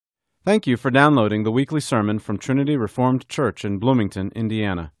Thank you for downloading the weekly sermon from Trinity Reformed Church in Bloomington,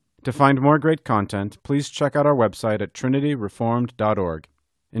 Indiana. To find more great content, please check out our website at trinityreformed.org.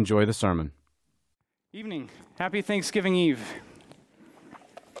 Enjoy the sermon. Evening. Happy Thanksgiving Eve.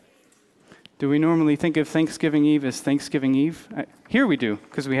 Do we normally think of Thanksgiving Eve as Thanksgiving Eve? Here we do,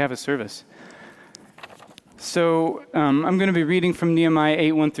 because we have a service. So I'm going to be reading from Nehemiah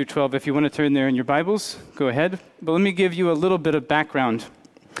 8, 1 through 12. If you want to turn there in your Bibles, go ahead. But let me give you a little bit of background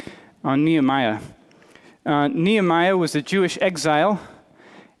on Nehemiah. Nehemiah was a Jewish exile,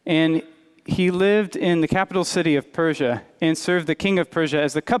 and he lived in the capital city of Persia and served the king of Persia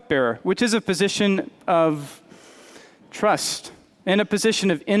as the cupbearer, which is a position of trust and a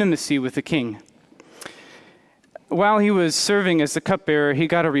position of intimacy with the king. While he was serving as the cupbearer, he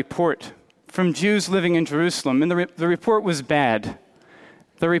got a report from Jews living in Jerusalem, and the report was bad.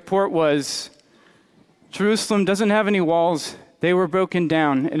 The report was, Jerusalem doesn't have any walls. They were broken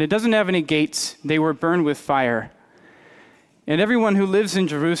down, and it doesn't have any gates. They were burned with fire. And everyone who lives in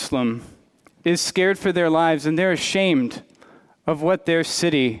Jerusalem is scared for their lives, and they're ashamed of what their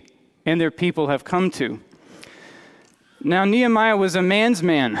city and their people have come to. Now, Nehemiah was a man's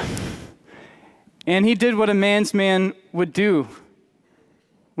man, and he did what a man's man would do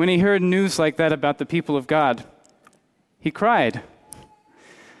when he heard news like that about the people of God. He cried.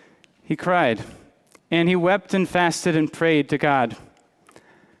 He cried. And he wept and fasted and prayed to God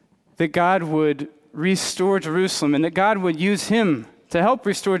that God would restore Jerusalem and that God would use him to help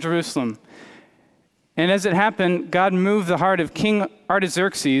restore Jerusalem. And as it happened, God moved the heart of King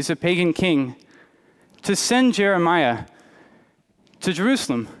Artaxerxes, a pagan king, to send Jeremiah to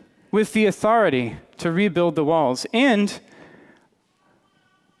Jerusalem with the authority to rebuild the walls and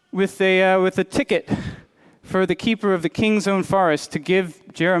with a ticket for the keeper of the king's own forest to give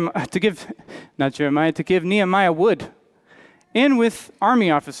Nehemiah wood, and with army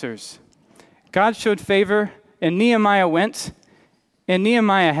officers. God showed favor, and Nehemiah went, and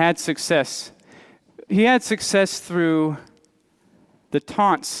Nehemiah had success. He had success through the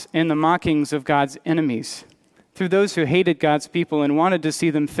taunts and the mockings of God's enemies, through those who hated God's people and wanted to see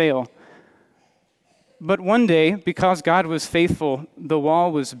them fail. But one day, because God was faithful, the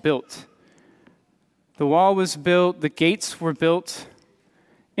wall was built. The wall was built, the gates were built,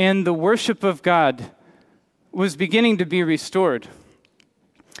 and the worship of God was beginning to be restored.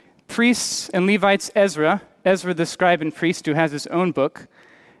 Priests and Levites, Ezra the scribe and priest who has his own book,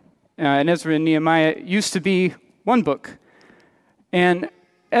 and Ezra and Nehemiah used to be one book. And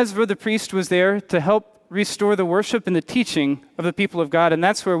Ezra the priest was there to help restore the worship and the teaching of the people of God, and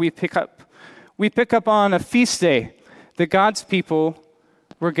that's where we pick up. We pick up on a feast day that God's people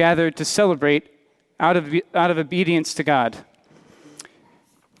were gathered to celebrate out of obedience to God.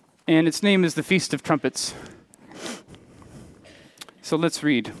 And its name is the Feast of Trumpets. So let's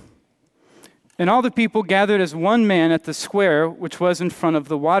read. And all the people gathered as one man at the square which was in front of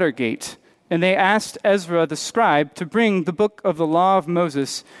the water gate. And they asked Ezra the scribe to bring the book of the law of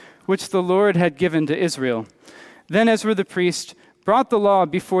Moses, which the Lord had given to Israel. Then Ezra the priest brought the law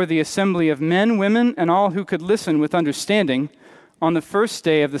before the assembly of men, women, and all who could listen with understanding on the first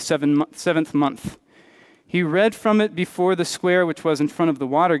day of the seventh month. He read from it before the square which was in front of the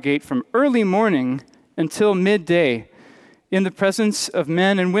water gate from early morning until midday, in the presence of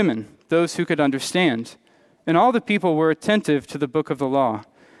men and women, those who could understand. And all the people were attentive to the book of the law.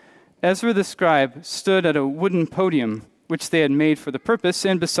 Ezra the scribe stood at a wooden podium, which they had made for the purpose,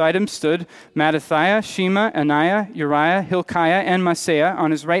 and beside him stood Mattathiah, Shema, Ananiah, Uriah, Hilkiah, and Maaseiah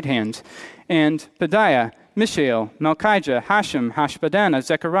on his right hand, and Pedaiah, Mishael, Malchijah, Hashem, Hashbaddanah,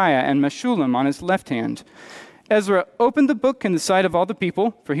 Zechariah, and Meshullam on his left hand. Ezra opened the book in the sight of all the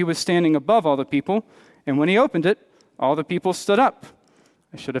people, for he was standing above all the people, and when he opened it, all the people stood up.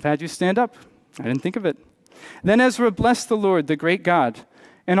 I should have had you stand up. I didn't think of it. Then Ezra blessed the Lord, the great God,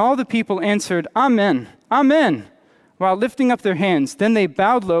 and all the people answered, Amen, Amen, while lifting up their hands. Then they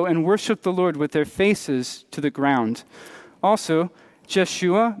bowed low and worshipped the Lord with their faces to the ground. Also,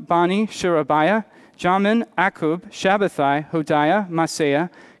 Jeshua, Bani, Sherebiah, Jamin, Akub, Shabbathai, Hodiah,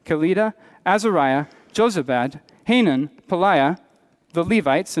 Maaseiah, Kelida, Azariah, Jozabad, Hanan, Peliah, the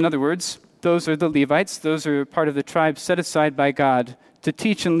Levites, in other words, those are the Levites, those are part of the tribe set aside by God to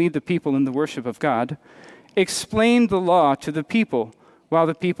teach and lead the people in the worship of God, explained the law to the people while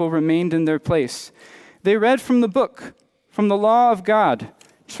the people remained in their place. They read from the book, from the law of God,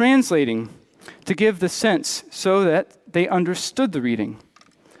 translating to give the sense so that they understood the reading.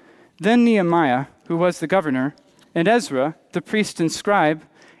 Then Nehemiah, who was the governor, and Ezra, the priest and scribe,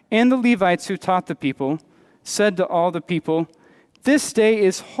 and the Levites who taught the people, said to all the people, "This day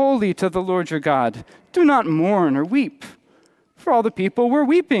is holy to the Lord your God. Do not mourn or weep." For all the people were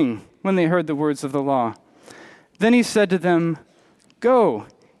weeping when they heard the words of the law. Then he said to them, "Go,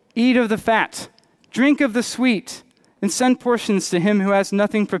 eat of the fat, drink of the sweet, and send portions to him who has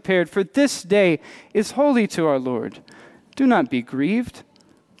nothing prepared, for this day is holy to our Lord. Do not be grieved,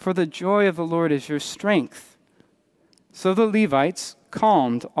 for the joy of the Lord is your strength." So the Levites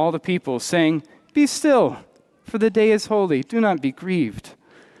calmed all the people, saying, "Be still, for the day is holy. Do not be grieved."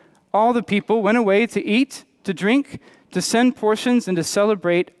 All the people went away to eat, to drink, to send portions, and to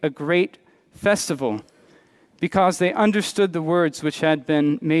celebrate a great festival, because they understood the words which had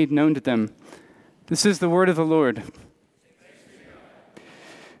been made known to them. This is the word of the Lord.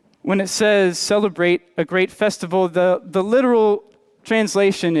 When it says celebrate a great festival, the literal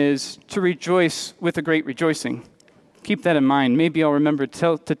translation is to rejoice with a great rejoicing. Keep that in mind. Maybe I'll remember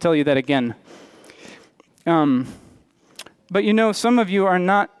to tell you that again. But you know, some of you are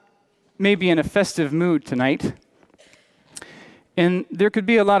not maybe in a festive mood tonight. And there could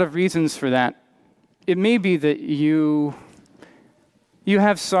be a lot of reasons for that. It may be that you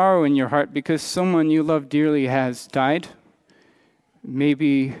have sorrow in your heart because someone you love dearly has died.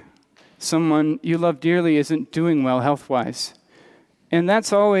 Maybe someone you love dearly isn't doing well health-wise. And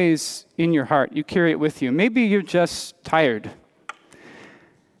that's always in your heart. You carry it with you. Maybe you're just tired.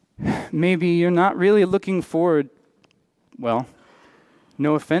 Maybe you're not really looking forward, well,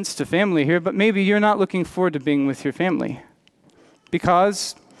 no offense to family here, but maybe you're not looking forward to being with your family.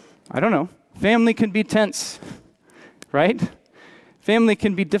 Because, I don't know, family can be tense, right? Family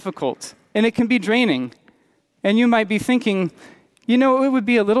can be difficult, and it can be draining. And you might be thinking, you know, it would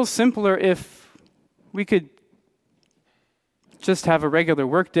be a little simpler if we could just have a regular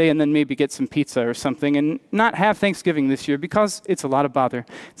work day and then maybe get some pizza or something and not have Thanksgiving this year, because it's a lot of bother.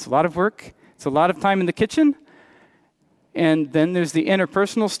 It's a lot of work. It's a lot of time in the kitchen. And then there's the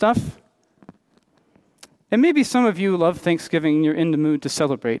interpersonal stuff. And maybe some of you love Thanksgiving and you're in the mood to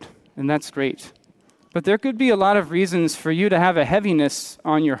celebrate, and that's great. But there could be a lot of reasons for you to have a heaviness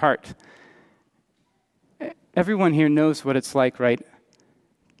on your heart. Everyone here knows what it's like, right?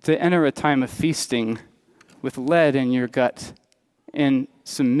 To enter a time of feasting with lead in your gut and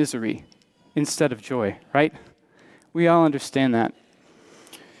some misery instead of joy, right? We all understand that.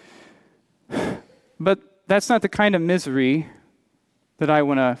 But that's not the kind of misery that I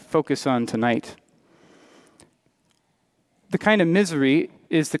want to focus on tonight. The kind of misery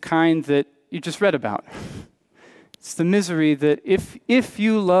is the kind that you just read about. It's the misery that if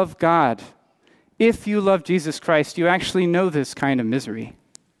you love God, if you love Jesus Christ, you actually know this kind of misery.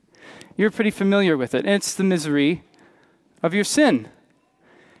 You're pretty familiar with it. And it's the misery of your sin.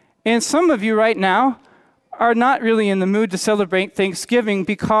 And some of you right now are not really in the mood to celebrate Thanksgiving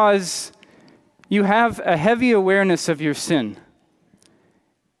because you have a heavy awareness of your sin.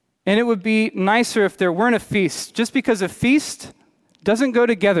 And it would be nicer if there weren't a feast, just because a feast doesn't go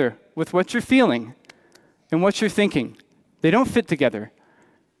together with what you're feeling and what you're thinking. They don't fit together.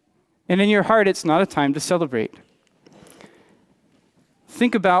 And in your heart, it's not a time to celebrate.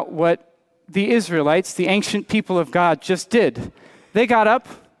 Think about what the Israelites, the ancient people of God, just did. They got up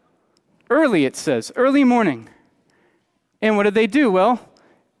early, it says, early morning. And what did they do? Well,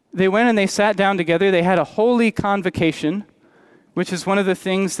 they went and they sat down together. They had a holy convocation, which is one of the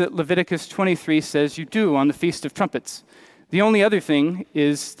things that Leviticus 23 says you do on the Feast of Trumpets. The only other thing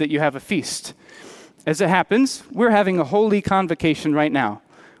is that you have a feast. As it happens, we're having a holy convocation right now.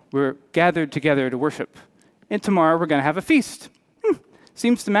 We're gathered together to worship. And tomorrow we're going to have a feast.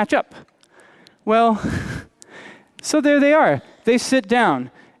 Seems to match up. Well, so there they are. They sit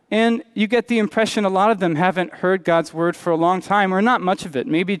down. And you get the impression a lot of them haven't heard God's word for a long time, or not much of it,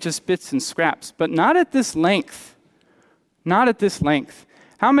 maybe just bits and scraps, but not at this length. Not at this length.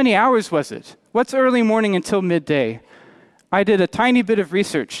 How many hours was it? What's early morning until midday? I did a tiny bit of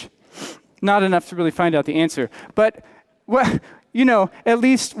research. Not enough to really find out the answer. But, at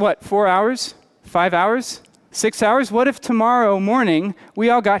least, 4 hours? 5 hours? 6 hours? What if tomorrow morning we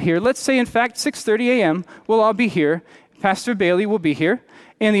all got here? Let's say, in fact, 6:30 a.m. we'll all be here. Pastor Bailey will be here.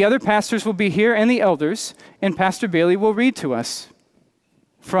 And the other pastors will be here, and the elders. And Pastor Bailey will read to us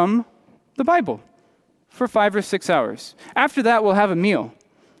from the Bible for 5 or 6 hours. After that, we'll have a meal.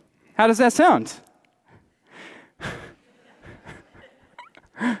 How does that sound?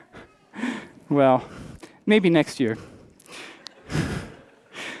 Well, maybe next year.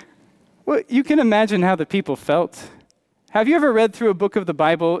 Well, you can imagine how the people felt. Have you ever read through a book of the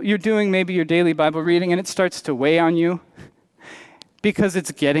Bible? You're doing maybe your daily Bible reading, and it starts to weigh on you because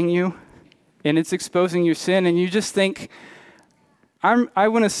it's getting you, and it's exposing your sin, and you just think, I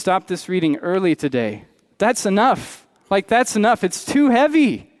want to stop this reading early today. That's enough. That's enough. It's too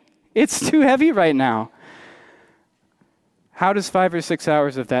heavy. It's too heavy right now. How does 5 or 6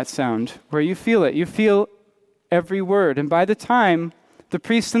 hours of that sound? Where you feel it. You feel every word. And by the time the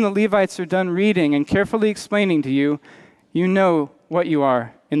priests and the Levites are done reading and carefully explaining to you, you know what you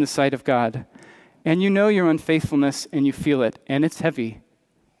are in the sight of God. And you know your unfaithfulness, and you feel it. And it's heavy.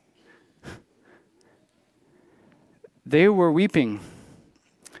 They were weeping.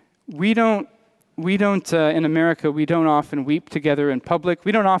 We don't in America, we don't often weep together in public.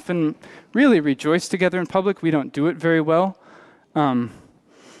 We don't often really rejoice together in public. We don't do it very well. I'm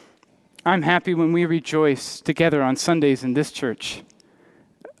happy when we rejoice together on Sundays in this church.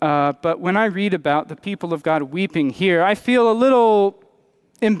 But when I read about the people of God weeping here, I feel a little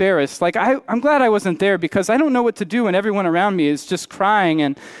embarrassed. Like, I'm glad I wasn't there because I don't know what to do when everyone around me is just crying.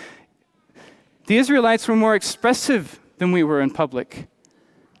 And the Israelites were more expressive than we were in public.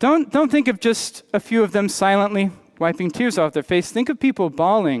 Don't think of just a few of them silently wiping tears off their face. Think of people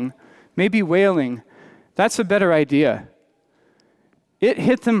bawling, maybe wailing. That's a better idea. It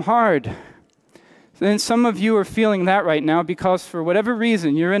hit them hard. And some of you are feeling that right now because for whatever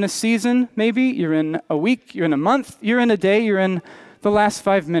reason, you're in a season, maybe, you're in a week, you're in a month, you're in a day, you're in the last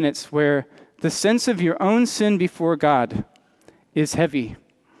 5 minutes where the sense of your own sin before God is heavy.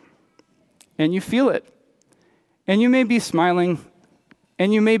 And you feel it. And you may be smiling,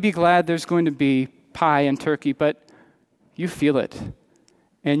 and you may be glad there's going to be pie and turkey, but you feel it.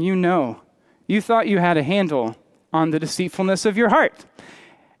 And you know. You thought you had a handle on the deceitfulness of your heart.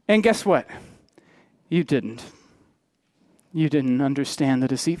 And guess what? You didn't. You didn't understand the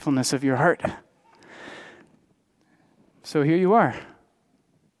deceitfulness of your heart. So here you are.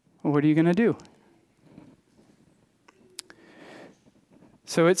 Well, what are you going to do?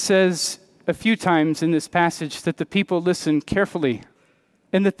 So it says a few times in this passage that the people listened carefully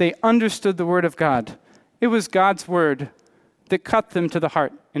and that they understood the word of God. It was God's word that cut them to the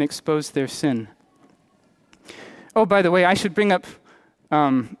heart and exposed their sin. Oh, by the way, I should bring up,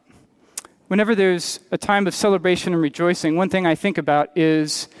 whenever there's a time of celebration and rejoicing, one thing I think about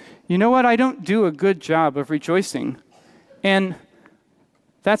is, you know what, I don't do a good job of rejoicing. And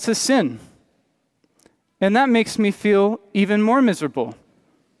that's a sin. And that makes me feel even more miserable.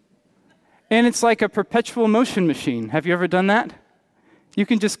 And it's like a perpetual motion machine. Have you ever done that? You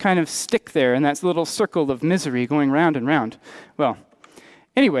can just kind of stick there in that little circle of misery going round and round. Well,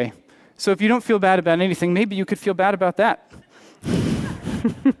 anyway, so if you don't feel bad about anything, maybe you could feel bad about that.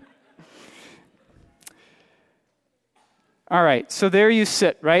 All right, so there you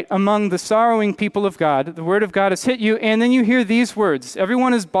sit, right? Among the sorrowing people of God, the word of God has hit you, and then you hear these words.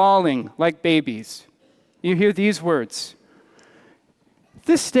 Everyone is bawling like babies. You hear these words.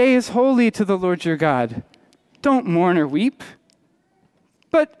 This day is holy to the Lord your God. Don't mourn or weep.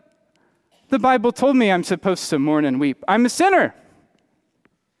 But the Bible told me I'm supposed to mourn and weep. I'm a sinner.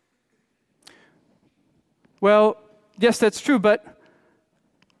 Well, yes, that's true, but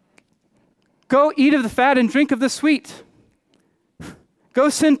go eat of the fat and drink of the sweet. Go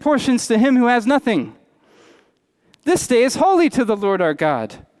send portions to him who has nothing. This day is holy to the Lord our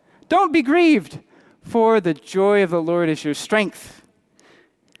God. Don't be grieved, for the joy of the Lord is your strength.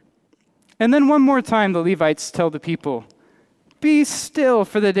 And then one more time the Levites tell the people, be still,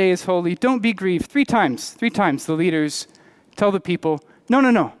 for the day is holy. Don't be grieved. 3 times the leaders tell the people,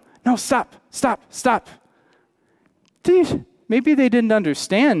 no, stop. Maybe they didn't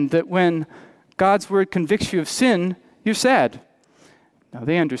understand that when God's word convicts you of sin, you're sad. No,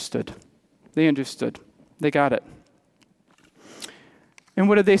 they understood. They got it. And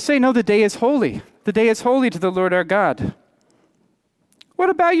what did they say? No, the day is holy. The day is holy to the Lord our God. What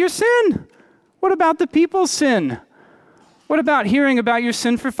about your sin? What about the people's sin? What about hearing about your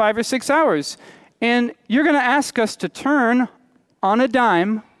sin for 5 or 6 hours? And you're going to ask us to turn on a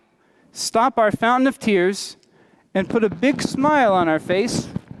dime, stop our fountain of tears, and put a big smile on our face.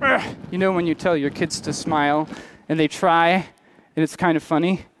 You know when you tell your kids to smile, and they try, and it's kind of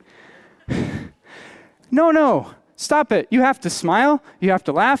funny? No, stop it. You have to smile, you have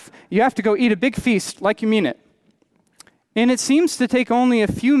to laugh, you have to go eat a big feast like you mean it. And it seems to take only a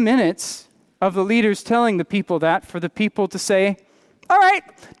few minutes of the leaders telling the people that for the people to say, all right,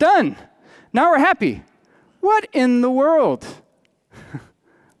 done. Now we're happy. What in the world?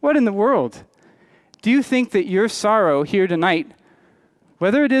 What in the world? Do you think that your sorrow here tonight,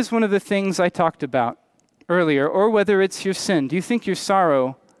 whether it is one of the things I talked about earlier or whether it's your sin, do you think your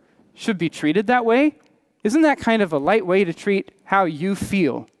sorrow should be treated that way? Isn't that kind of a light way to treat how you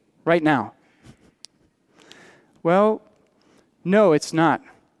feel right now? Well, no, it's not.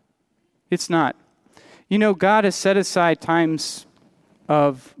 It's not. You know, God has set aside times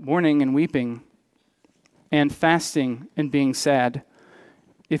of mourning and weeping and fasting and being sad.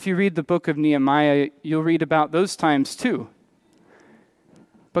 If you read the book of Nehemiah, you'll read about those times too.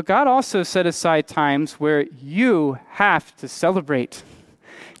 But God also set aside times where you have to celebrate.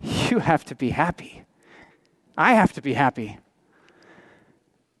 You have to be happy. I have to be happy.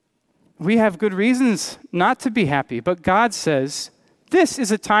 We have good reasons not to be happy, but God says, this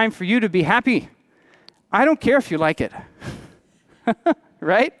is a time for you to be happy. I don't care if you like it.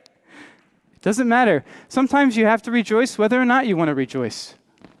 Right? It doesn't matter. Sometimes you have to rejoice whether or not you want to rejoice.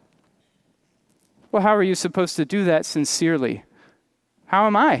 Well, how are you supposed to do that sincerely? How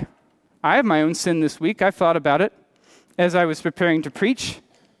am I? I have my own sin this week. I've thought about it as I was preparing to preach.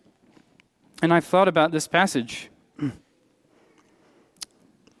 And I've thought about this passage.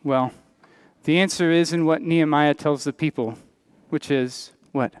 Well, the answer is in what Nehemiah tells the people, which is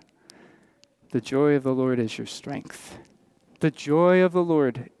what? The joy of the Lord is your strength. The joy of the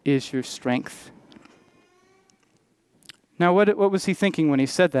Lord is your strength. Now, what was he thinking when he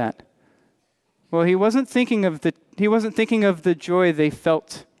said that? Well, he wasn't thinking of the joy they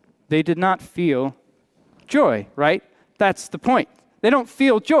felt. They did not feel joy, right? That's the point. They don't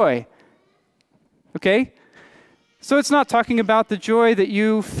feel joy. Okay? So it's not talking about the joy that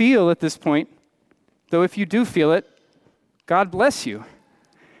you feel at this point, though if you do feel it, God bless you.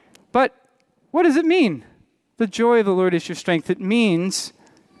 But what does it mean? The joy of the Lord is your strength. It means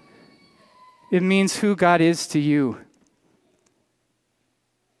who God is to you.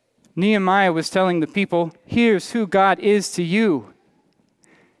 Nehemiah was telling the people, here's who God is to you.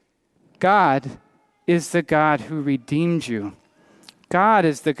 God is the God who redeemed you. God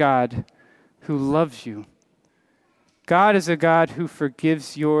is the God who loves you. God is a God who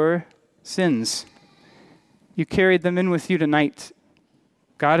forgives your sins. You carried them in with you tonight.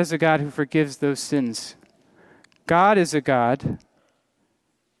 God is a God who forgives those sins. God is a God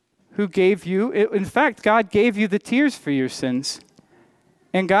who gave you, in fact, God gave you the tears for your sins.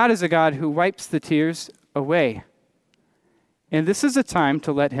 And God is a God who wipes the tears away. And this is a time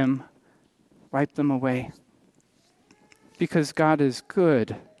to let him wipe them away. Because God is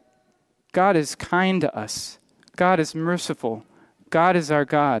good. God is kind to us. God is merciful. God is our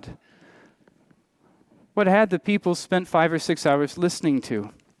God. What had the people spent 5 or 6 hours listening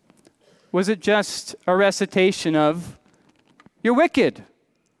to? Was it just a recitation of, you're wicked?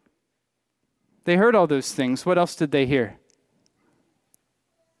 They heard all those things. What else did they hear?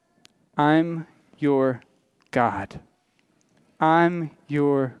 I'm your God. I'm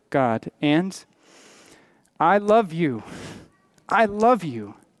your God. And I love you. I love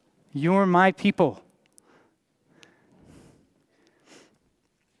you. You're my people.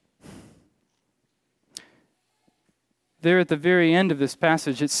 There at the very end of this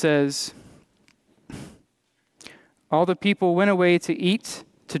passage, it says, all the people went away to eat,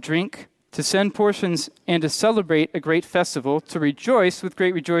 to drink, to send portions, and to celebrate a great festival, to rejoice with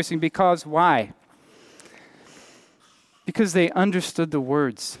great rejoicing. Because why? Because they understood the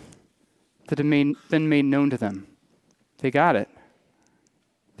words that had been made known to them. They got it.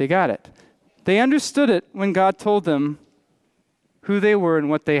 They got it. They understood it when God told them who they were and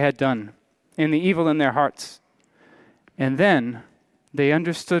what they had done, and the evil in their hearts. And then they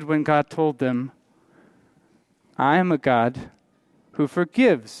understood when God told them, I am a God who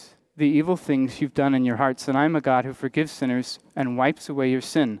forgives the evil things you've done in your hearts, and I'm a God who forgives sinners and wipes away your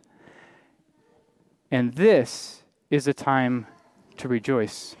sin. And this is a time to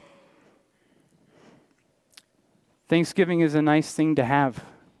rejoice. Thanksgiving is a nice thing to have.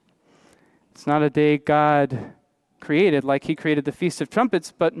 It's not a day God created like he created the Feast of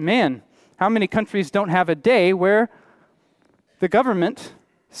Trumpets, but man, how many countries don't have a day where the government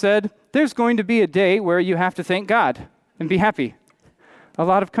said, there's going to be a day where you have to thank God and be happy. A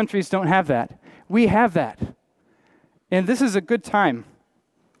lot of countries don't have that. We have that. And this is a good time.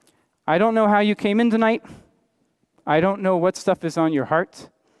 I don't know how you came in tonight. I don't know what stuff is on your heart.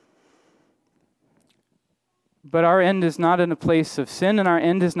 But our end is not in a place of sin, and our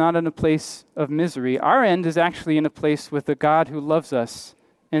end is not in a place of misery. Our end is actually in a place with a God who loves us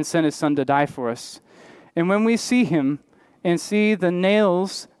and sent his son to die for us. And when we see him and see the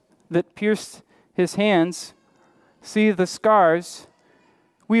nails that pierced his hands, see the scars,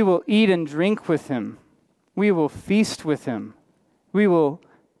 we will eat and drink with him. We will feast with him. We will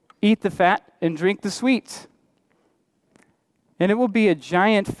eat the fat and drink the sweet. And it will be a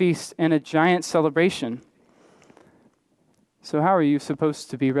giant feast and a giant celebration. So how are you supposed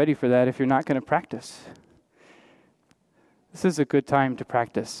to be ready for that if you're not going to practice? This is a good time to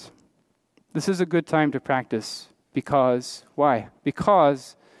practice. This is a good time to practice because, why?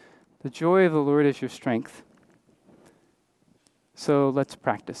 Because the joy of the Lord is your strength. So let's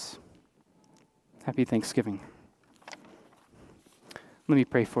practice. Happy Thanksgiving. Let me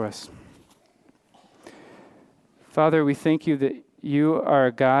pray for us. Father, we thank you that you are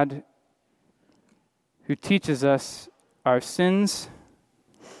a God who teaches us our sins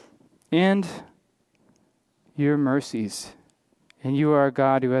and your mercies. And you are a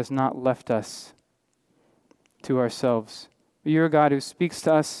God who has not left us to ourselves. You're a God who speaks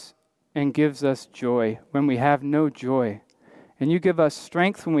to us and gives us joy when we have no joy. And you give us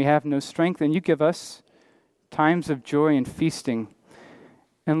strength when we have no strength. And you give us times of joy and feasting.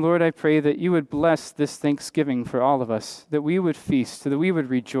 And Lord, I pray that you would bless this Thanksgiving for all of us, that we would feast, that we would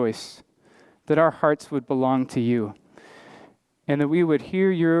rejoice, that our hearts would belong to you, and that we would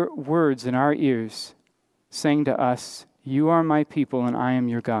hear your words in our ears saying to us, you are my people and I am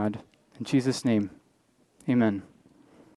your God. In Jesus' name, amen.